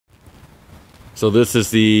So this is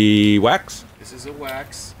the wax? This is a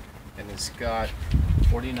wax, and it's got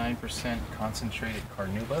 49% concentrated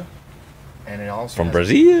Carnauba, and it also From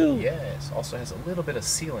Brazil? Yes, also has a little bit of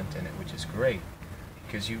sealant in it, which is great,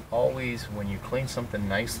 because you always, when you clean something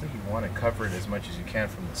nicely, you want to cover it as much as you can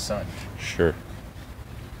from the sun. Sure.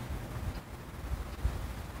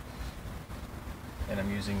 And I'm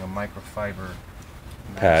using a microfiber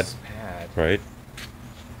Pad. Right.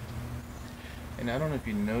 And I don't know if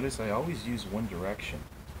you notice, I always use one direction.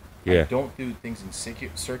 Yeah. I don't do things in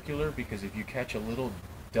circular, because if you catch a little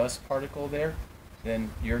dust particle there, then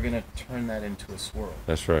you're going to turn that into a swirl.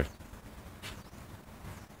 That's right.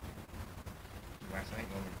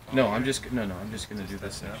 No, I'm just going to do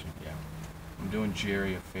this section. Yeah. I'm doing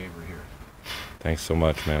Jerry a favor here. Thanks so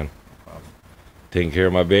much, man. No problem. Taking care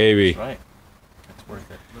of my baby. That's right. That's worth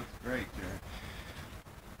it. Looks great, Jerry.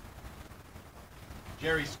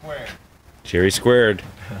 Jerry squared. Jerry squared.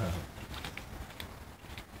 Okay,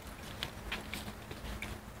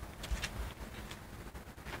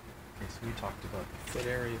 so we talked about the foot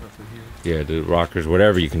area over here. Yeah, the rockers,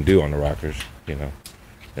 whatever you can do on the rockers, you know.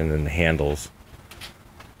 And then the handles.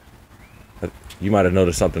 You might have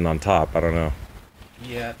noticed something on top, I don't know.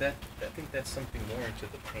 Yeah, I think that's something more into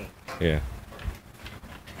the paint. Yeah.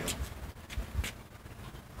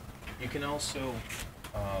 You can also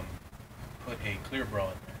put a clear bra in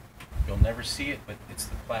there. You'll never see it, but it's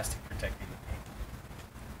the plastic protecting the paint.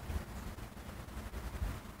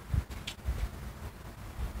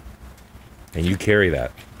 And you carry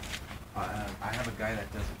that. I have a guy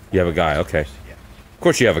that does it. You have a guy, okay. Yeah. Of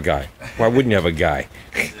course you have a guy. Why wouldn't you have a guy?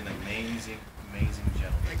 He's an amazing, amazing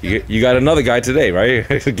gentleman. You got another guy today, right?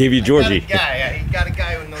 Gave you Georgie. I got a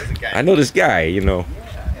guy who knows a guy. I know this guy, you know.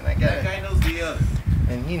 Yeah, and that guy knows the other.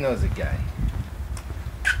 And he knows a guy.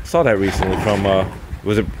 Saw that recently from,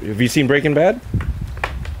 have you seen Breaking Bad?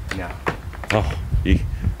 No. Oh, you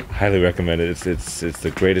highly recommend it. It's the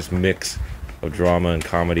greatest mix of drama and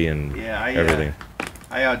comedy and everything.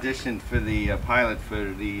 I auditioned for the pilot for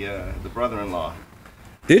the brother-in-law.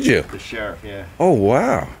 Did you? The sheriff, yeah. Oh,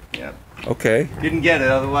 wow. Yeah. Okay. Didn't get it,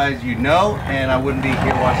 otherwise you'd know, and I wouldn't be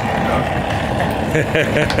here watching the dog.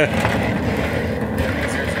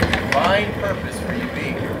 There's a divine purpose